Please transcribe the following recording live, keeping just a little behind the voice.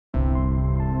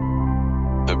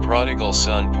Prodigal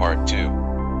Son Part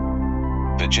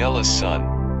 2. The Jealous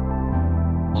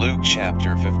Son. Luke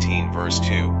chapter 15 verse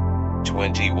 2,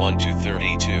 21 to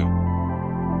 32.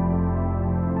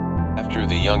 After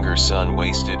the younger son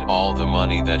wasted all the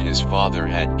money that his father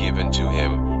had given to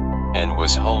him, and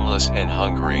was homeless and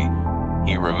hungry,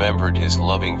 he remembered his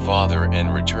loving father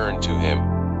and returned to him.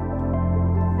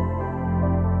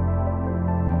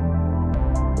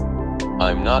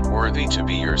 "I'm not worthy to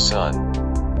be your son.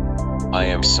 I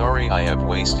am sorry I have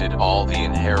wasted all the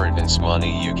inheritance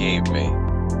money you gave me.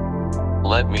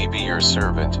 Let me be your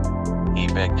servant," he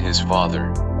begged his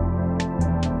father.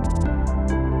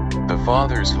 The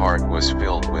father's heart was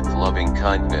filled with loving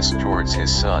kindness towards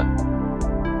his son.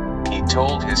 He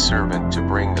told his servant to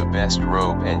bring the best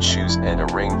robe and shoes and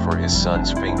a ring for his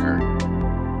son's finger.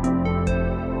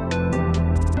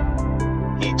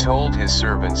 He told his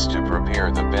servants to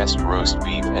prepare the best roast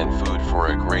beef and food for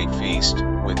a great feast,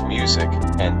 with music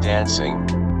and dancing,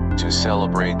 to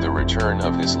celebrate the return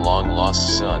of his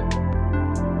long-lost son.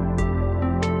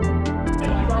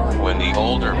 When the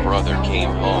older brother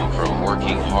came home from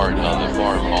working hard on the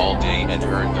farm all day and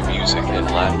heard the music and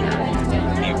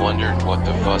laughter, he wondered what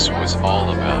the fuss was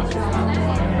all about.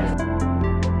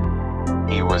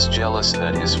 He was jealous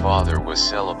that his father was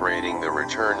celebrating the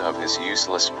return of his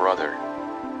useless brother.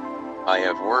 "I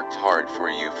have worked hard for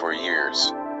you for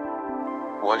years.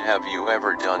 What have you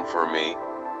ever done for me?"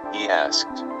 he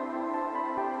asked.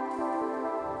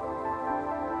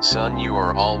 "Son, you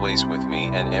are always with me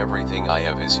and everything I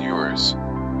have is yours.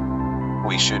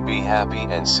 We should be happy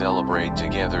and celebrate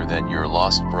together that your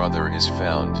lost brother is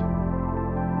found.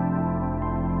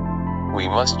 We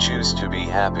must choose to be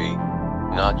happy,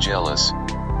 not jealous,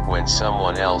 when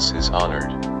someone else is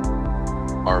honored.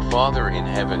 Our Father in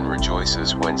heaven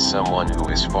rejoices when someone who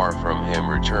is far from him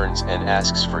returns and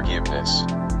asks forgiveness."